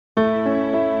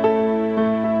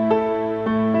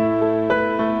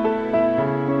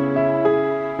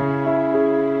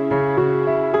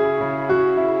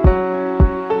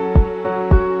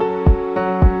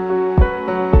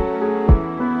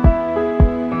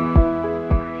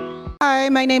Hi,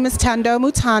 my name is Tendo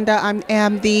Mutanda. I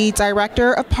am the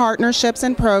Director of Partnerships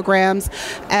and Programs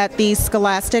at the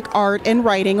Scholastic Art and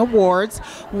Writing Awards.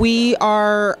 We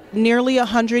are nearly a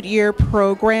 100-year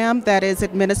program that is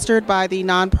administered by the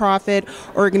nonprofit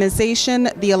organization,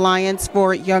 the Alliance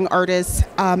for Young Artists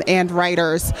and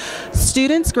Writers.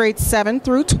 Students grades 7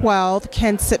 through 12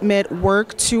 can submit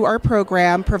work to our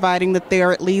program, providing that they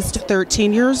are at least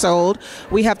 13 years old.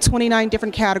 We have 29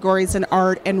 different categories in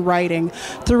art and writing.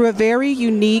 Through a very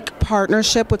unique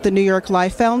partnership with the New York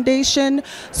Life Foundation,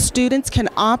 students can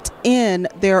opt in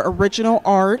their original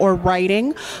art or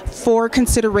writing for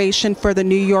consideration for the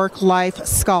New York Life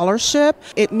Scholarship.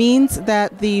 It means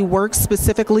that the work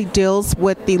specifically deals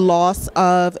with the loss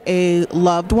of a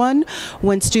loved one.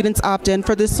 When students opt in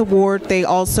for this award, they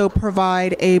also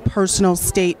provide a personal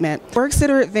statement. Works that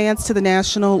are advanced to the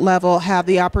national level have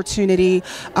the opportunity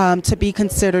to be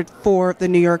considered for the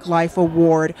New York Life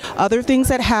Award. Other things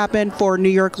that happen for New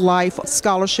York Life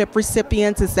Scholarship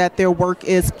recipients is that their work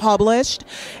is published.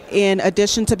 In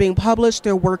addition to being published,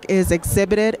 their work is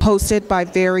exhibited, hosted by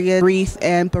various grief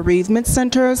and bereavement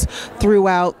centers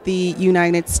throughout the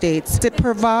United States. It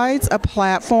provides a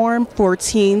platform for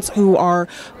teens who are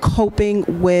coping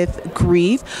with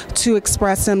grief to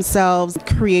express themselves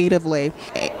creatively.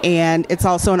 And it's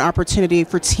also an opportunity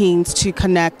for teens to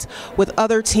connect with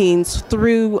other teens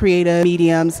through creative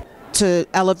mediums to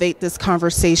elevate this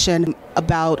conversation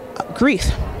about grief.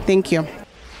 Thank you.